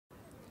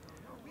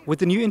With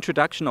the new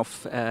introduction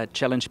of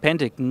Challenge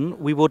Penticton,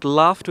 we would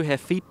love to have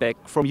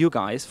feedback from you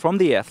guys, from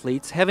the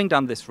athletes having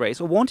done this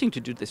race or wanting to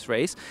do this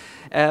race,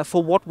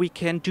 for what we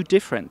can do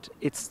different.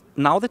 It's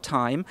now the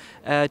time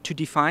to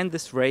define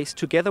this race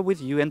together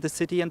with you and the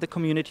city and the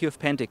community of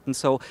Penticton.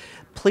 So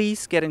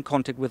please get in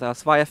contact with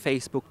us via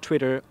Facebook,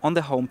 Twitter, on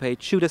the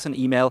homepage, shoot us an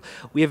email.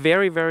 We are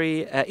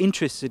very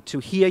interested to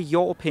hear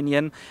your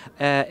opinion,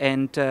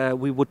 and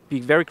we would be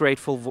very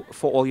grateful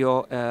for all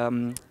your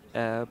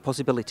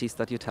possibilities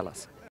that you tell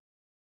us.